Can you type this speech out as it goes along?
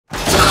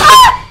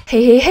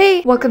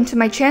Hey, welcome to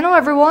my channel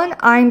everyone,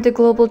 I'm the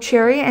Global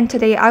Cherry and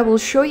today I will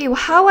show you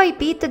how I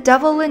beat the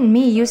devil in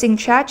me using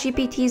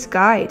ChatGPT's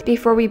guide.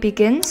 Before we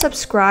begin,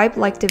 subscribe,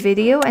 like the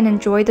video, and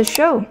enjoy the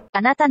show.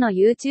 あなたの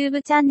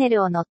YouTube チャンネ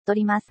ルを乗っ取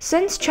ります。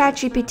 Since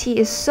ChatGPT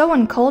is so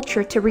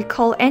uncultured to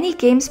recall any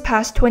games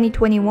past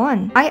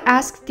 2021, I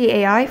asked the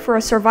AI for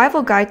a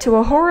survival guide to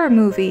a horror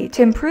movie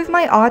to improve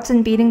my odds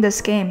in beating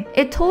this game.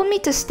 It told me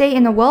to stay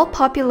in a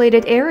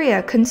well-populated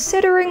area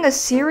considering a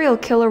serial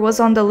killer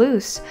was on the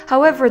loose.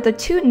 However, the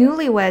two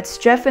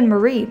newlyweds, Jeff and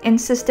Marie,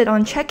 insisted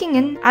on checking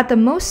in at the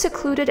most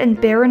secluded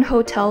and barren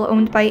hotel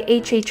owned by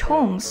H.H.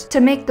 Holmes to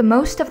make the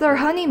most of their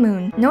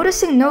honeymoon.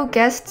 Noticing no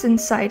guests in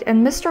sight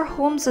and Mr.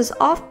 Holmes's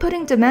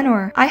off-putting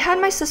demeanor, I had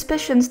my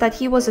suspicions that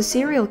he was a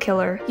serial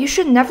killer. You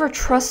should never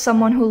trust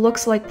someone who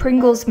looks like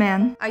Pringles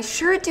Man. I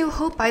sure do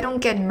hope I don't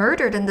get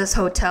murdered in this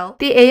hotel.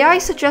 The AI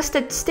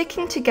suggested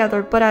sticking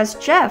together, but as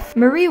Jeff,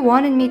 Marie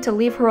wanted me to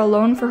leave her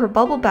alone for her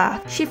bubble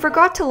bath. She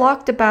forgot to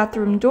lock the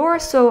bathroom door,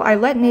 so I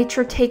let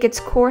nature take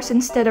its course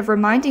instead of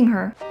reminding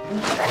her.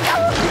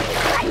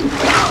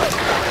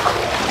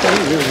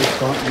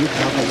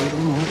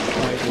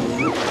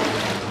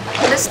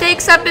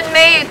 Mistakes have been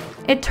made!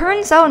 It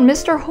turns out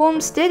Mr.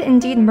 Holmes did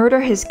indeed murder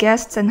his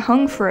guests and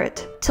hung for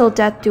it. Till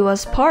death do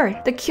us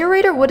part. The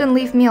curator wouldn't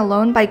leave me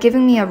alone by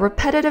giving me a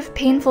repetitive,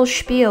 painful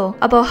spiel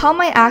about how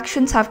my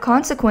actions have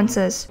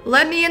consequences.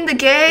 Let me in the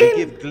game!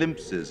 They give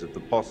glimpses of the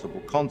possible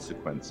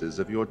consequences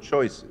of your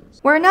choices.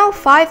 We're now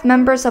 5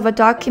 members of a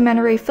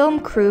documentary film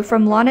crew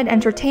from Lonnet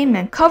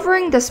Entertainment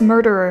covering this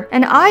murderer,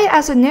 and I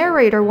as a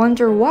narrator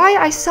wonder why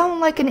I sound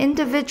like an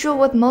individual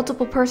with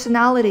multiple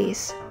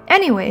personalities.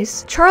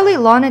 Anyways, Charlie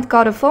Lonnet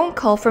got a phone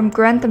call from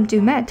Grantham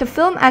Dumet to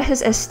film at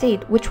his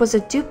estate, which was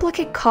a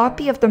duplicate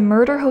copy of the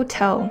murder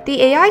hotel.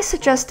 The AI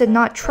suggested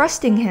not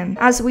trusting him,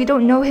 as we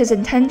don't know his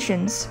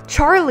intentions.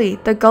 Charlie,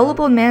 the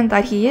gullible man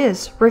that he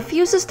is,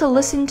 refuses to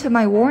listen to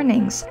my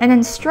warnings and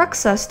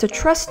instructs us to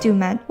trust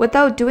Dumet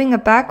without doing a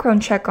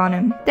background check on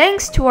him.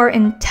 Thanks to our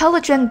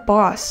intelligent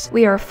boss,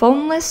 we are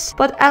phoneless,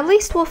 but at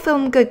least we'll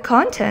film good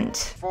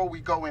content. Before we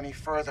go any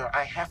further,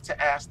 I have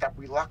to ask that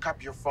we lock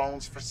up your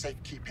phones for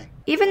safekeeping.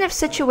 Even if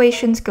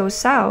situations go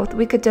south,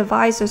 we could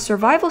devise a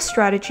survival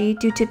strategy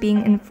due to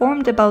being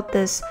informed about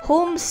this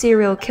Holmes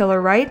serial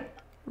killer, right?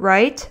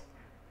 Right?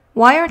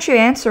 Why aren't you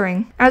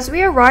answering? As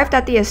we arrived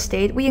at the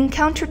estate, we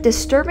encountered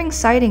disturbing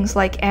sightings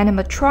like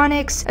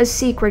animatronics, a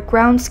secret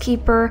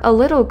groundskeeper, a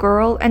little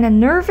girl, and a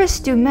nervous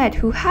Dumet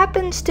who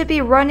happens to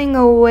be running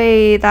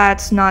away.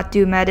 That's not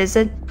Dumet, is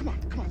it?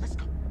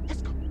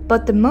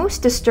 But the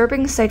most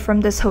disturbing sight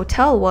from this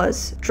hotel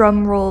was,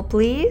 drumroll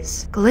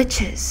please,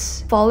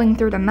 glitches. Falling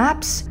through the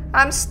maps.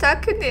 I'm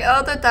stuck in the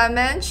other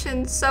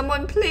dimension,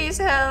 someone please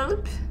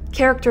help.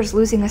 Characters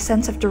losing a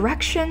sense of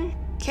direction.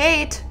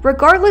 Kate.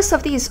 Regardless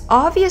of these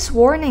obvious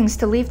warnings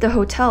to leave the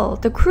hotel,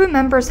 the crew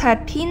members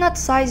had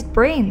peanut-sized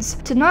brains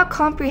to not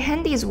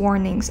comprehend these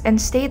warnings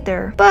and stayed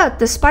there. But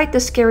despite the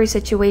scary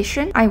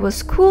situation, I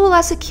was cool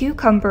as a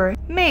cucumber.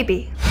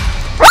 Maybe.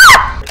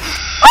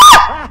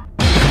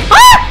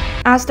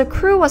 As the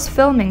crew was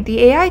filming,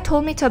 the AI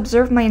told me to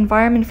observe my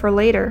environment for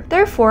later.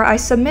 Therefore, I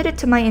submitted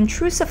to my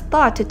intrusive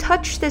thought to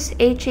touch this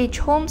H.H.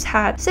 Holmes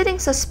hat sitting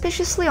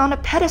suspiciously on a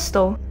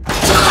pedestal.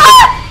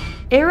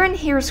 Erin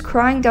hears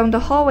crying down the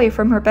hallway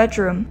from her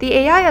bedroom. The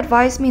AI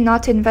advised me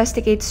not to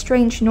investigate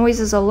strange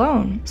noises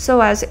alone.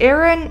 So as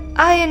Erin,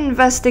 I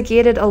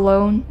investigated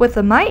alone with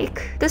a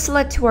mic. This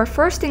led to our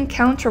first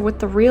encounter with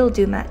the real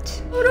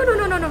Dumet.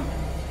 Oh, no.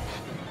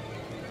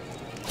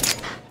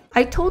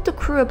 I told the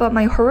crew about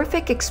my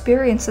horrific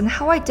experience and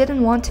how I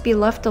didn't want to be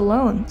left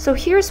alone. So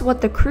here's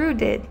what the crew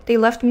did. They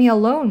left me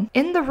alone,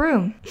 in the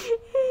room.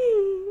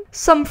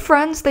 Some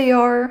friends they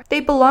are. They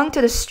belong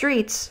to the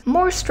streets.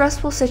 More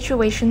stressful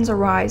situations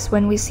arise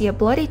when we see a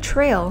bloody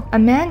trail, a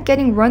man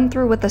getting run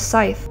through with a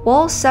scythe,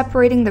 walls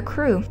separating the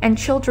crew, and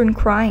children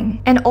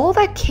crying. And all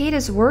that Kate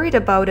is worried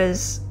about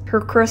is her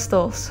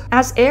crystals.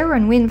 As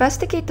Aaron, we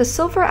investigate the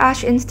Silver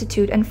Ash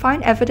Institute and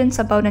find evidence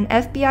about an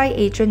FBI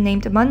agent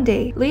named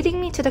Monday,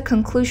 leading me to the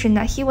conclusion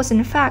that he was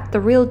in fact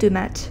the real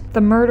Dumet, the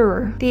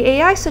murderer. The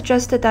AI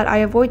suggested that I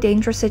avoid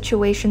dangerous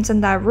situations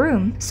in that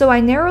room, so I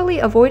narrowly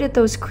avoided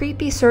those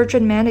creepy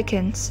surgeon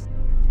mannequins.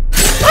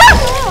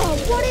 Oh,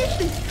 what is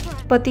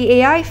this? But the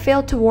AI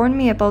failed to warn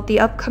me about the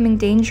upcoming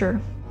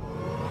danger.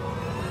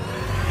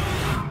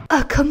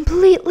 A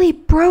completely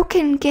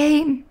broken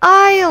game.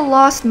 I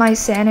lost my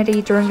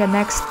sanity during the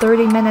next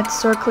 30 minutes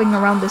circling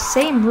around the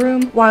same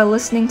room while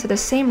listening to the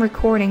same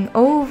recording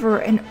over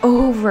and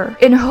over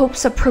in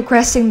hopes of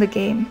progressing the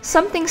game.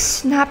 Something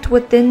snapped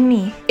within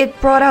me. It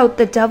brought out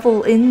the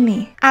devil in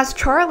me. As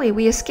Charlie,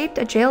 we escaped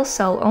a jail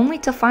cell only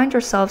to find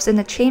ourselves in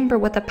a chamber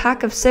with a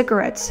pack of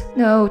cigarettes.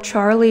 No,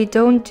 Charlie,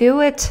 don't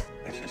do it.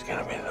 This is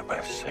gonna be the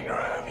best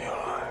cigarette of your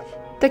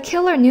life. The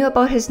killer knew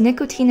about his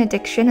nicotine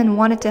addiction and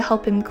wanted to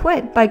help him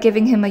quit by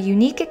giving him a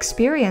unique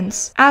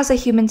experience as a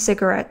human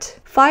cigarette.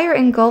 Fire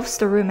engulfs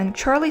the room and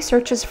Charlie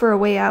searches for a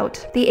way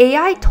out. The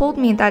AI told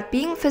me that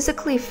being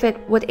physically fit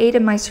would aid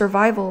in my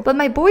survival, but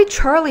my boy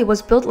Charlie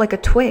was built like a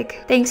twig.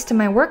 Thanks to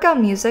my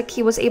workout music,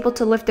 he was able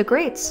to lift the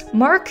grates.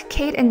 Mark,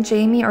 Kate, and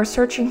Jamie are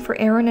searching for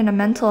Erin in a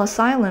mental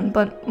asylum,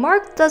 but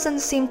Mark doesn't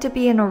seem to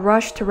be in a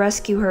rush to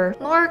rescue her.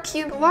 Mark,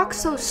 you walk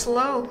so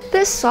slow.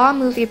 This Saw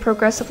movie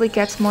progressively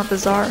gets more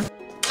bizarre.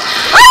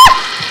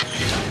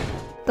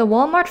 The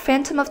Walmart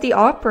Phantom of the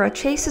Opera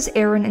chases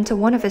Erin into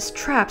one of his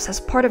traps as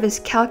part of his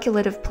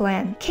calculative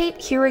plan. Kate,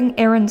 hearing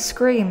Erin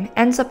scream,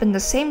 ends up in the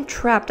same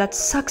trap that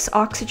sucks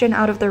oxygen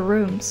out of their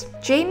rooms.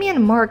 Jamie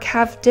and Mark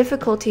have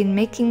difficulty in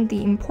making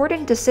the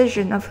important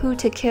decision of who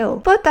to kill,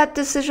 but that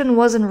decision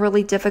wasn't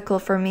really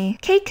difficult for me.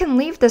 Kate can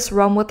leave this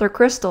realm with her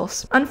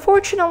crystals.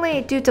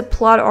 Unfortunately, due to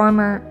plot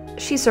armor,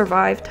 she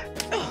survived.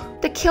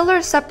 The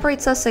killer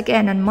separates us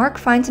again and Mark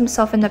finds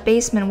himself in the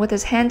basement with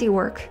his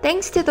handiwork.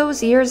 Thanks to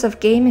those years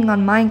of gaming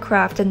on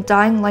Minecraft and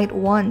Dying Light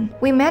 1,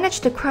 we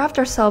managed to craft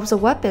ourselves a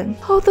weapon.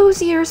 Oh,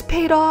 those years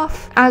paid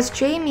off. As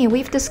Jamie,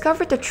 we've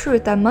discovered the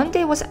truth that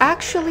Monday was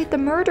actually the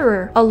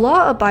murderer, a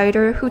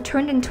law-abider who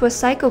turned into a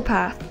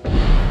psychopath.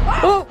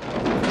 Oh!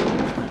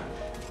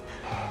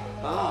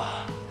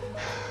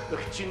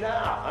 Look at you now,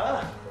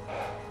 huh?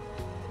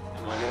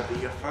 Am I gonna be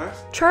your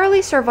first?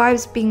 Charlie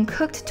survives being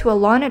cooked to a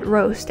launet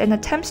roast and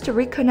attempts to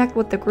reconnect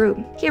with the group.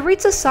 He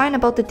reads a sign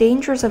about the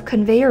dangers of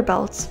conveyor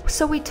belts,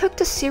 so we took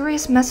the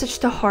serious message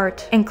to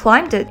heart and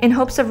climbed it in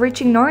hopes of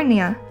reaching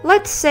Narnia.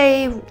 Let's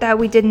say that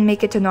we didn't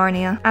make it to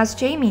Narnia. As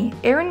Jamie,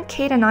 Erin,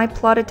 Kate, and I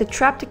plotted to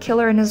trap the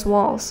killer in his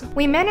walls.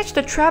 We managed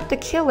to trap the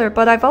killer,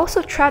 but I've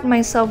also trapped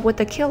myself with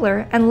the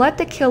killer and led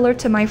the killer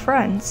to my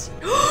friends.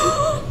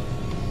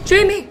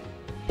 Jamie!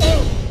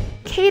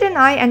 Kate and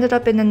I ended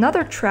up in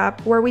another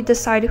trap where we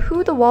decide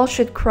who the wall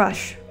should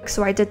crush.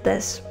 So I did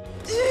this.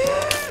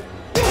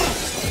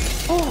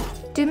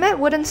 Dumet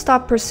wouldn't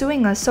stop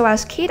pursuing us, so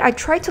as Kate, I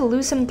tried to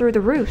lose him through the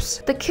roofs.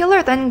 The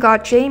killer then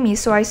got Jamie,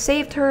 so I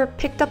saved her,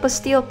 picked up a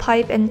steel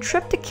pipe, and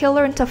tripped the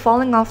killer into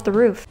falling off the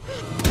roof.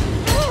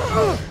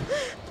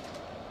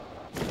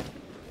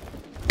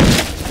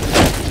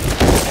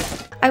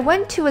 I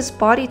went to his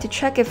body to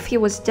check if he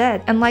was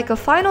dead, and like a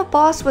final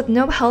boss with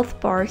no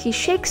health bar, he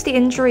shakes the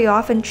injury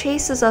off and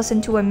chases us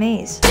into a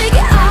maze.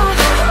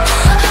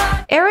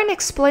 Erin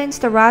explains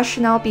the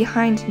rationale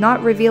behind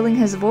not revealing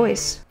his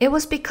voice. It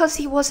was because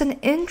he was an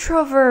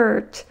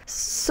introvert.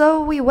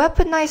 So we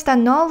weaponized that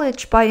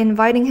knowledge by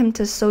inviting him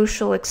to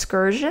social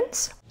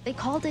excursions? They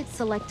called it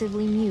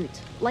selectively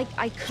mute. Like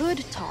I could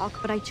talk,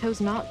 but I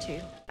chose not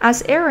to.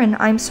 As Erin,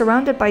 I'm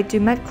surrounded by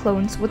Dumet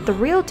clones, with the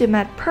real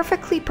Dumet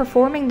perfectly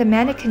performing the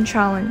mannequin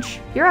challenge.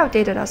 You're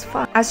outdated as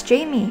fuck. As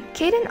Jamie,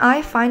 Kate and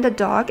I find a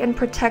dog and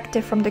protect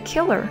it from the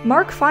killer.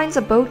 Mark finds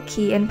a boat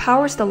key and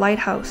powers the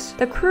lighthouse.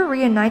 The crew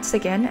reunites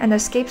again and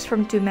escapes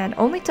from Dumet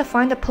only to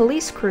find a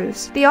police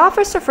cruise. The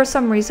officer for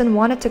some reason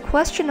wanted to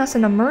question us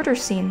in a murder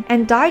scene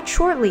and died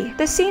shortly.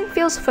 The scene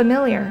feels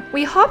familiar.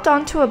 We hopped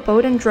onto a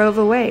boat and drove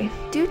away.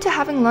 Due to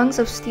having lungs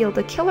of steel,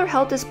 the killer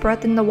held his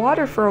breath in the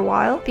water for a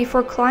while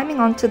before climbing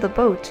onto the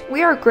boat.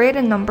 We are great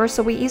in numbers,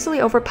 so we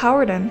easily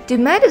overpowered him.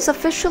 Dumet is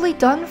officially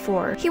done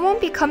for. He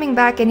won't be coming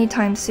back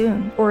anytime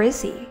soon. Or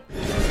is he?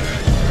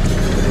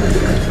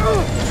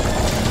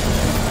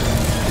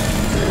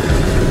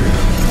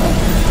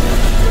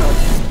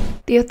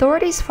 The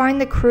authorities find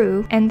the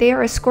crew and they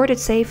are escorted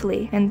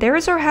safely, and there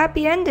is our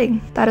happy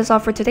ending. That is all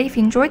for today. If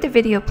you enjoyed the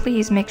video,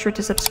 please make sure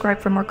to subscribe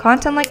for more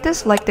content like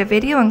this, like the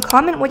video, and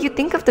comment what you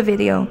think of the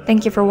video.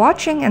 Thank you for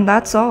watching, and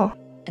that's all.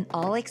 An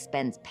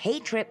all-expense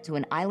paid trip to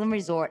an island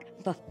resort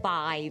for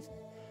 5.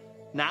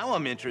 Now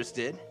I'm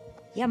interested.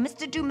 Yeah,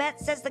 Mr. Dumet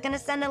says they're gonna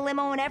send a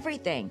limo and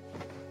everything.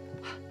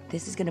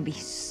 This is gonna be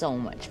so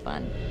much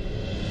fun.